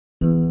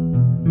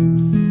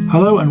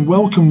Hello and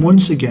welcome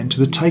once again to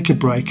the Take a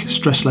Break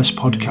Stress Less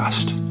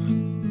podcast.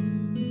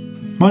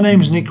 My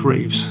name is Nick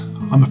Reeves.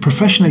 I'm a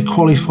professionally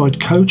qualified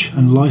coach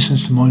and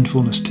licensed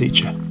mindfulness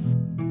teacher.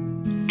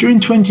 During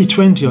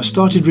 2020 I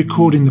started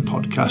recording the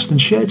podcast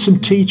and shared some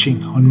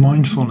teaching on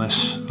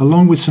mindfulness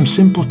along with some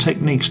simple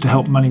techniques to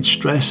help manage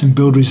stress and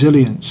build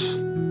resilience.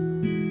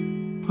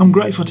 I'm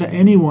grateful to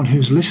anyone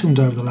who's listened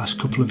over the last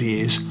couple of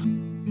years,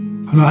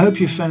 and I hope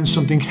you've found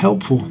something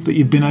helpful that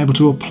you've been able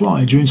to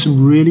apply during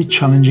some really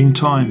challenging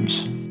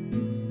times.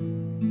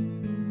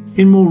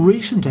 In more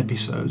recent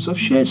episodes, I've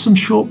shared some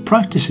short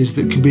practices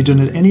that can be done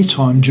at any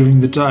time during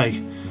the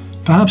day,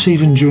 perhaps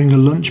even during a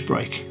lunch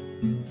break,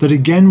 that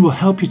again will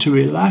help you to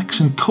relax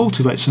and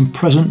cultivate some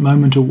present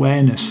moment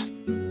awareness,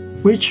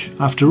 which,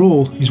 after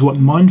all, is what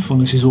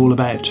mindfulness is all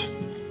about.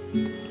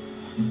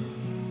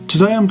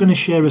 Today I'm going to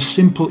share a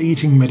simple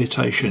eating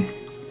meditation,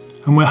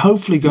 and we're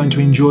hopefully going to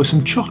enjoy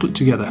some chocolate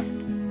together.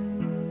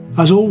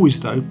 As always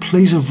though,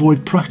 please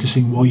avoid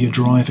practicing while you're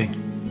driving.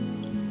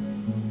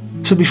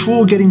 So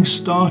before getting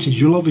started,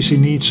 you'll obviously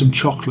need some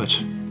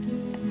chocolate.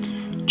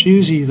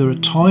 Choose either a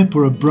type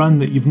or a brand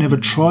that you've never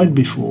tried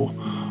before,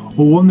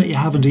 or one that you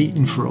haven't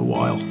eaten for a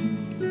while.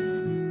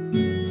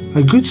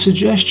 A good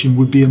suggestion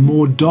would be a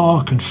more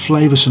dark and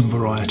flavoursome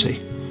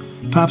variety,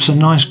 perhaps a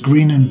nice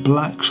green and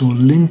blacks or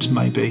Lindt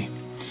maybe,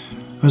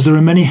 as there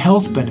are many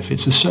health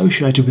benefits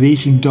associated with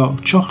eating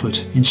dark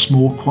chocolate in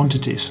small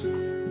quantities.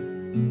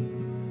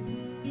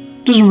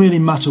 It doesn't really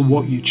matter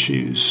what you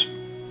choose.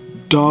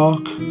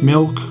 Dark,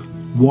 milk,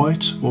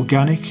 white,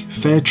 organic,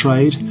 fair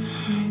trade.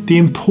 The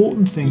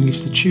important thing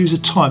is to choose a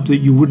type that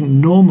you wouldn't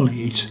normally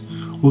eat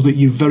or that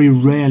you very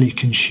rarely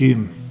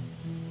consume.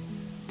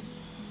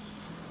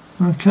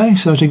 Okay,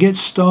 so to get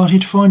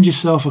started, find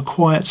yourself a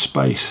quiet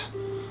space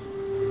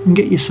and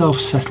get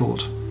yourself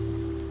settled.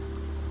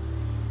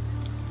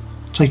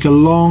 Take a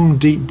long,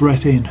 deep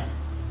breath in,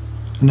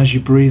 and as you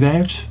breathe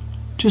out,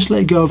 just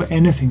let go of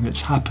anything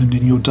that's happened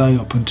in your day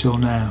up until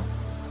now.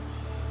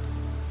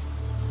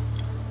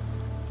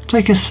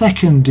 Take a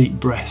second deep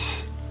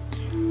breath,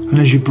 and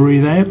as you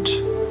breathe out,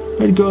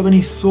 let go of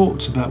any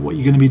thoughts about what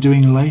you're going to be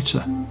doing later.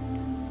 And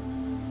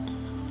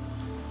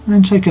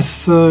then take a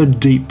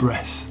third deep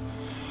breath,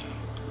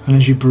 and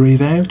as you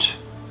breathe out,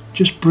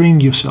 just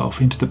bring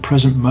yourself into the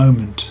present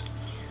moment.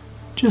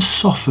 Just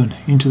soften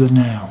into the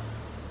now.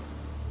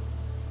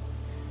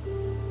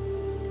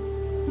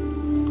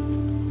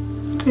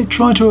 Okay,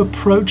 try to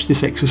approach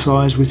this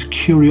exercise with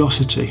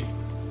curiosity.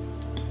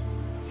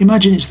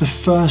 Imagine it's the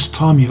first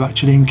time you've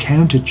actually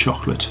encountered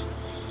chocolate.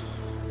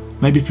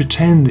 Maybe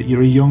pretend that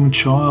you're a young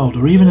child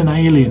or even an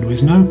alien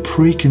with no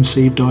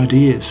preconceived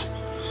ideas.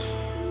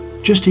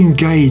 Just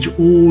engage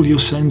all your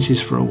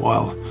senses for a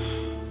while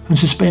and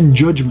suspend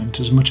judgment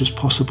as much as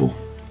possible.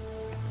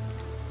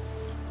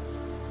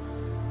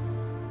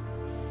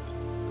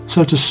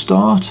 So to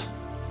start,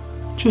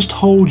 just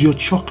hold your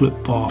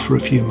chocolate bar for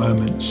a few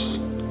moments.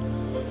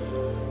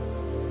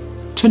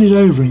 Turn it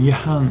over in your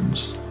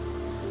hands.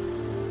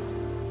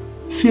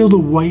 Feel the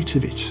weight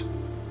of it.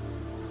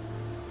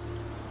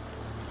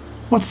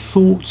 What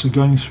thoughts are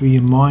going through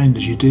your mind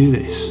as you do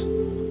this?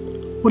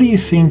 What are you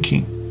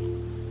thinking?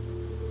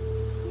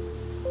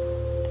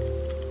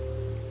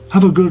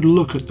 Have a good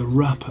look at the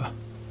wrapper.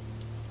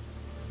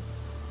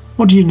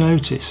 What do you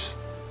notice?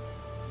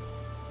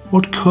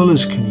 What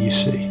colours can you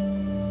see?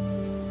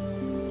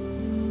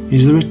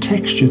 Is there a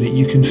texture that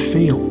you can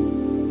feel?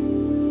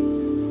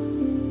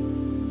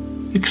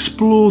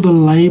 Explore the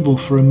label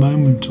for a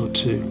moment or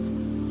two.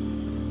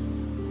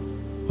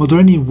 Are there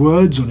any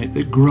words on it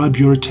that grab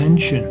your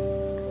attention?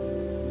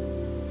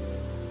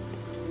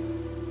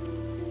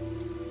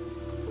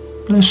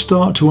 Now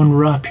start to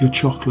unwrap your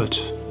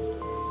chocolate.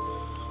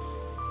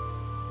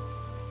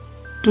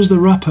 Does the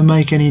wrapper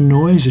make any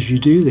noise as you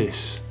do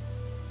this?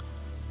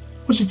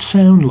 What does it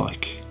sound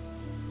like?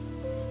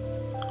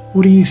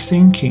 What are you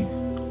thinking?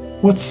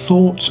 What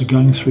thoughts are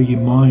going through your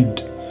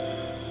mind?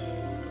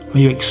 Are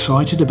you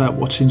excited about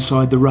what's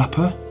inside the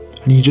wrapper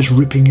and you're just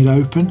ripping it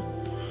open?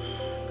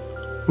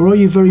 Or are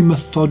you very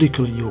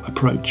methodical in your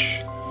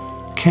approach,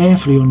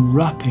 carefully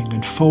unwrapping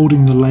and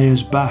folding the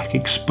layers back,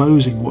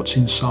 exposing what's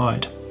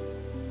inside?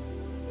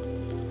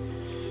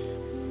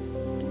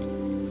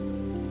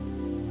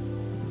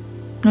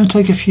 Now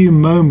take a few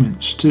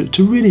moments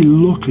to really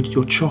look at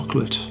your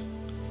chocolate.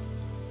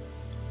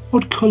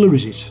 What colour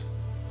is it?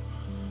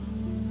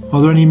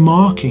 Are there any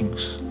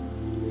markings?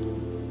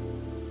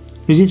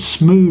 Is it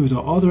smooth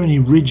or are there any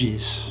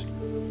ridges?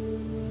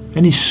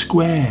 Any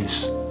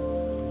squares?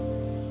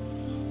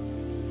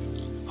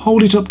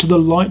 Hold it up to the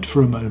light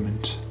for a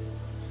moment.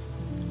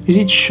 Is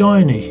it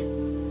shiny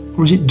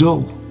or is it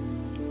dull?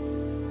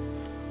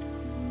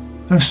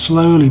 Now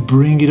slowly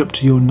bring it up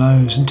to your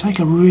nose and take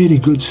a really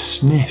good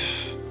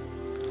sniff.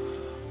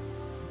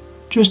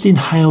 Just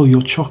inhale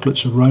your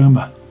chocolate's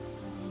aroma.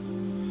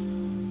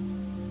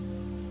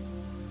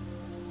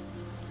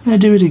 Now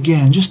do it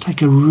again, just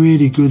take a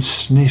really good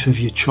sniff of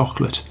your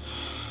chocolate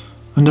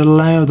and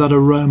allow that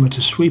aroma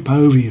to sweep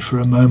over you for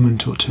a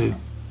moment or two.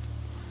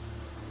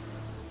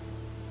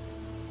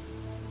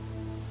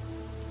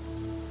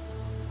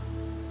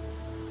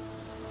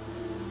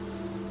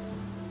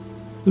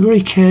 Then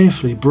very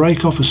carefully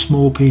break off a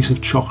small piece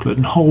of chocolate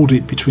and hold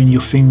it between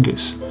your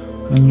fingers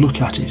and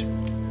look at it.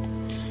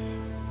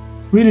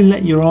 Really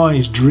let your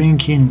eyes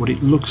drink in what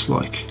it looks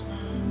like,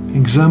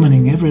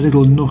 examining every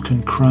little nook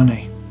and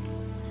cranny.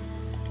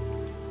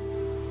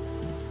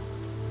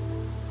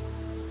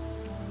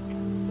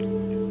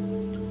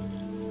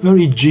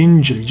 Very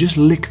gingerly, just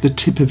lick the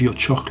tip of your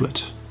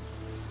chocolate.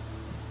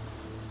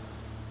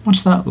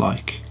 What's that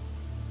like?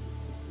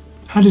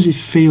 How does it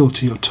feel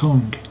to your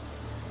tongue?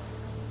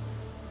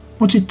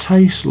 What's it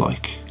taste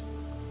like?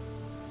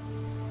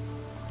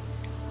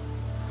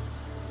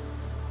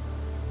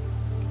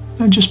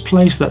 Now just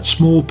place that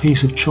small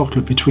piece of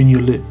chocolate between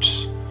your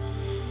lips.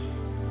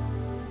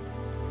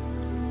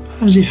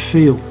 How does it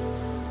feel?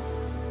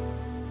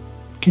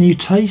 Can you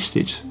taste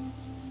it?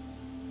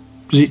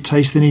 Does it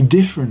taste any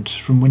different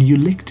from when you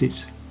licked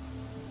it?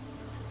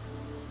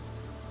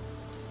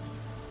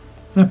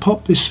 Now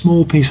pop this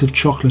small piece of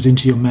chocolate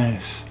into your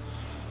mouth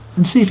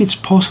and see if it's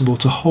possible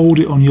to hold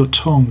it on your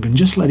tongue and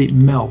just let it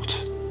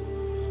melt.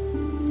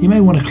 You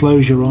may want to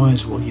close your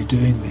eyes while you're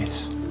doing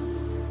this.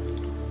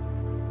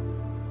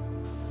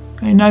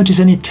 And notice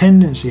any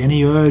tendency,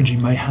 any urge you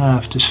may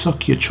have to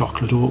suck your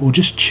chocolate or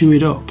just chew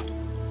it up.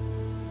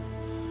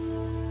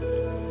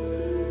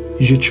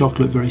 Is your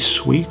chocolate very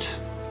sweet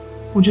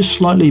or just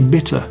slightly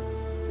bitter?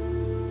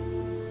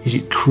 Is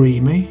it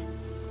creamy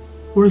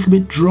or a little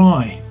bit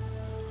dry?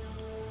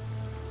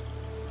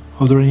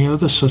 Are there any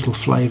other subtle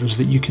flavours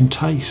that you can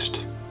taste?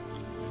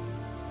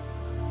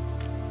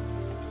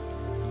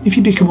 If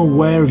you become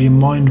aware of your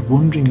mind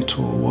wandering at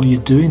all while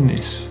you're doing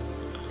this,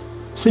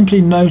 simply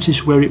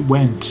notice where it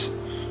went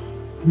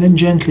and then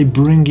gently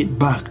bring it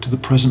back to the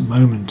present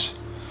moment,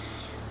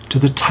 to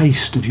the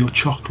taste of your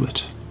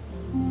chocolate.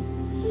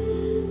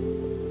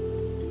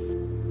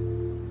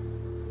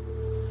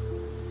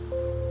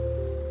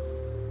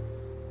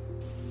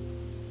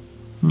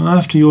 And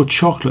after your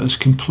chocolate has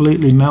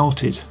completely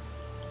melted,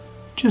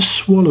 just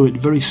swallow it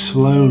very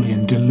slowly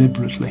and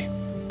deliberately.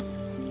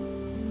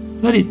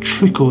 Let it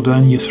trickle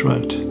down your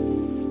throat.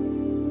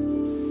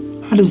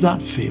 How does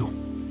that feel?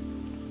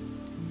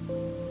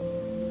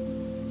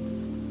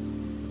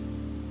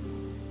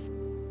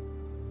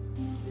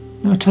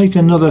 Now take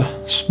another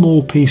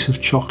small piece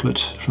of chocolate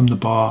from the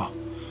bar.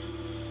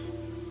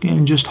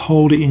 Again, just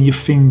hold it in your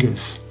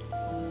fingers.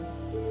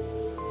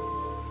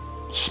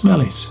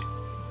 Smell it.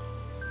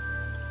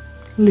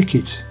 Lick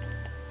it,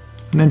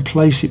 and then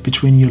place it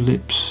between your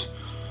lips,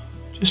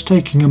 just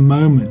taking a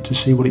moment to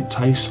see what it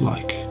tastes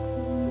like.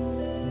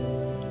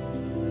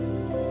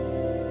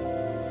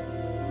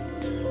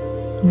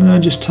 Now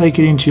just take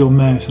it into your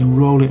mouth and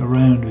roll it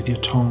around with your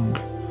tongue.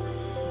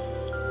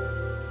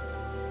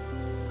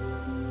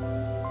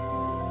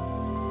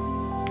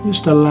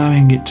 Just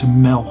allowing it to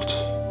melt,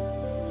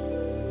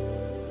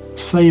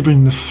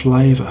 savouring the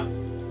flavour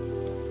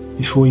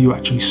before you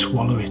actually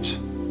swallow it.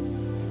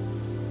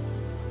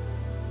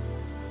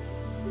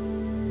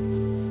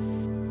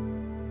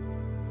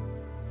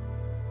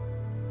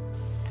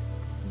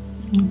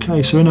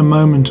 Okay, so in a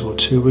moment or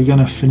two we're going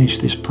to finish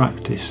this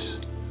practice.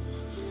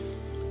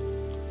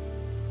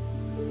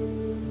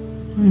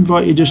 I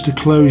invite you just to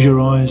close your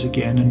eyes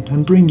again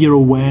and bring your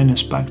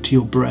awareness back to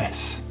your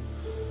breath.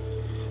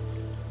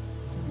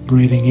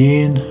 Breathing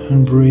in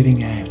and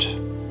breathing out.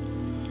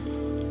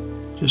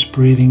 Just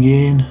breathing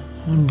in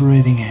and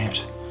breathing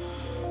out.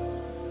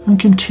 And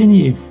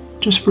continue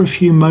just for a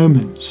few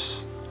moments.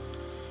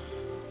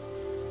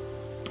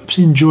 Perhaps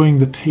enjoying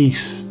the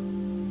peace,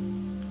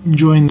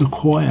 enjoying the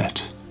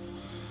quiet,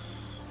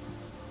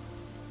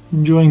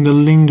 enjoying the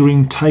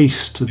lingering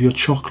taste of your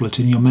chocolate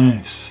in your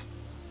mouth.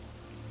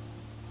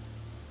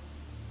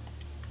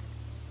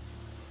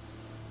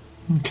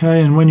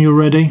 Okay, and when you're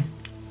ready,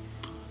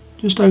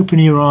 just open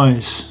your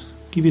eyes,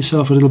 give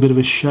yourself a little bit of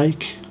a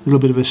shake, a little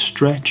bit of a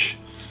stretch,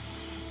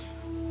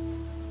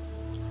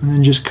 and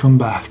then just come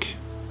back.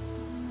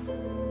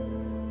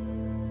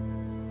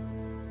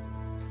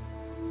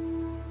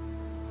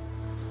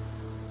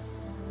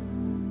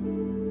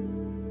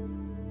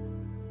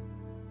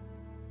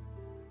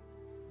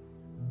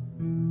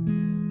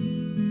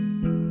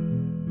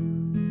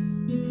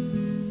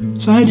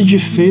 So how did you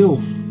feel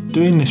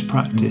doing this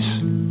practice?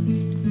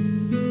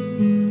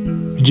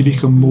 Did you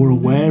become more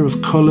aware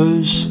of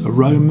colours,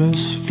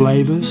 aromas,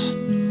 flavours?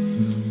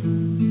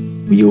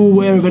 Were you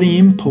aware of any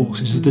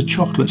impulses as the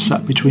chocolate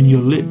sat between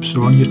your lips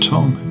or on your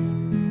tongue?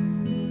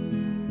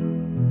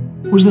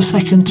 Was the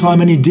second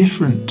time any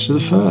different to the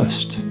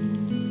first?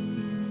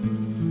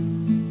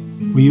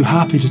 Were you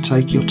happy to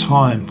take your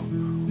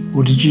time,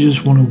 or did you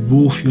just want to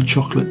wolf your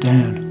chocolate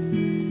down?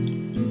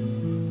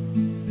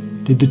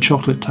 Did the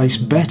chocolate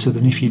taste better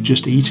than if you'd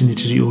just eaten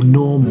it at your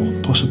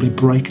normal, possibly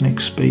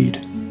breakneck speed?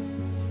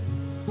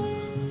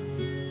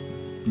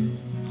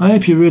 I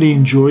hope you really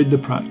enjoyed the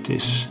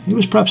practice. It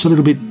was perhaps a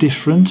little bit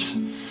different,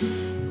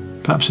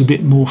 perhaps a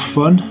bit more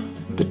fun,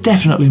 but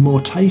definitely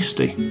more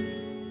tasty.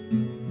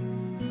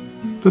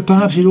 But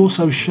perhaps it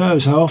also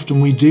shows how often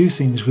we do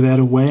things without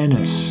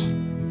awareness.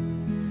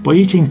 By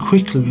eating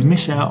quickly, we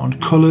miss out on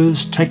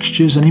colours,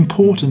 textures, and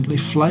importantly,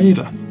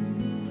 flavour,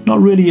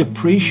 not really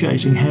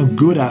appreciating how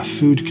good our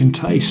food can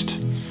taste.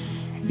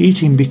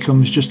 Eating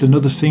becomes just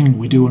another thing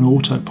we do on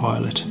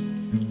autopilot.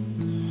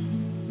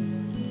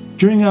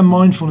 During our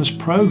mindfulness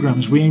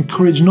programs, we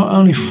encourage not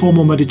only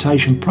formal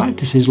meditation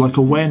practices like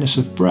awareness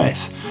of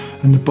breath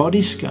and the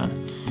body scan,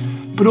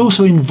 but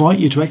also invite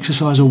you to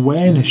exercise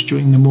awareness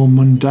during the more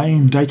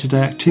mundane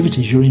day-to-day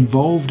activities you're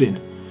involved in.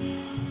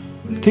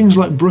 Things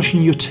like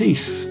brushing your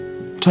teeth,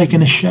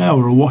 taking a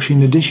shower or washing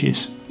the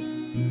dishes.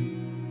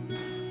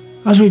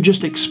 As we've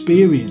just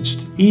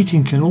experienced,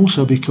 eating can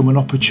also become an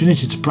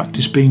opportunity to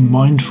practice being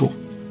mindful.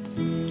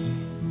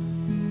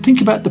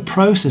 Think about the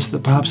process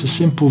that perhaps a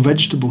simple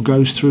vegetable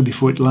goes through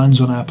before it lands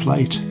on our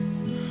plate.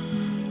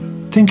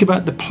 Think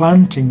about the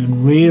planting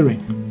and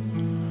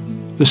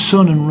rearing, the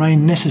sun and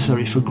rain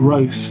necessary for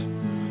growth,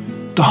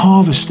 the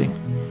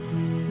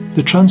harvesting,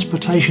 the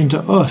transportation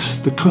to us,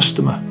 the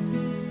customer.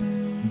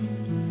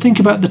 Think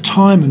about the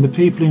time and the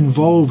people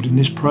involved in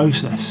this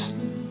process.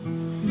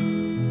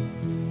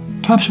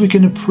 Perhaps we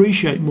can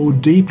appreciate more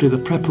deeply the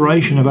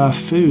preparation of our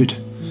food,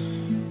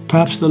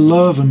 perhaps the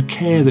love and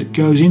care that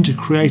goes into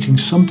creating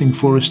something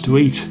for us to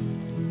eat.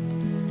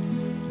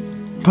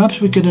 Perhaps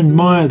we can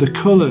admire the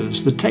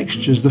colours, the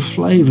textures, the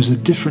flavours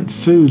of different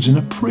foods and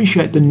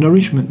appreciate the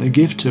nourishment they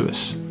give to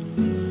us.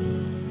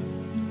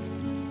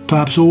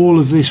 Perhaps all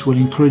of this will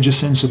encourage a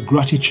sense of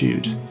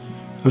gratitude,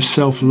 of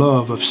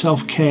self-love, of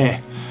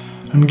self-care,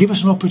 and give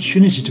us an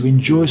opportunity to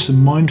enjoy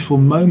some mindful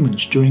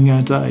moments during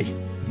our day.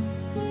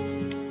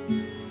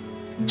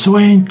 So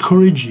I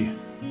encourage you,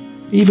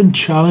 even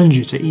challenge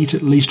you to eat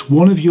at least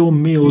one of your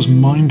meals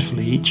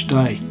mindfully each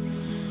day.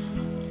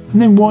 And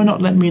then why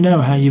not let me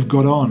know how you've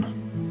got on?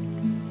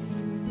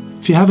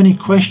 If you have any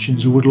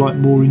questions or would like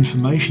more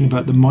information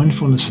about the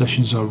mindfulness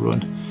sessions I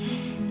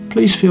run,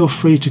 please feel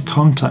free to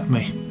contact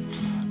me.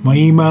 My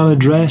email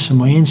address and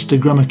my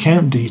Instagram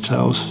account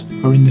details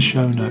are in the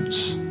show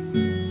notes.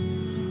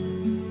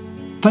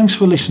 Thanks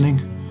for listening,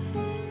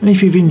 and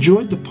if you've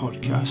enjoyed the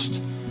podcast,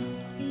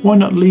 why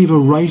not leave a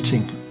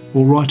rating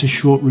or write a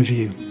short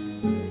review?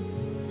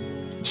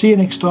 See you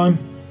next time.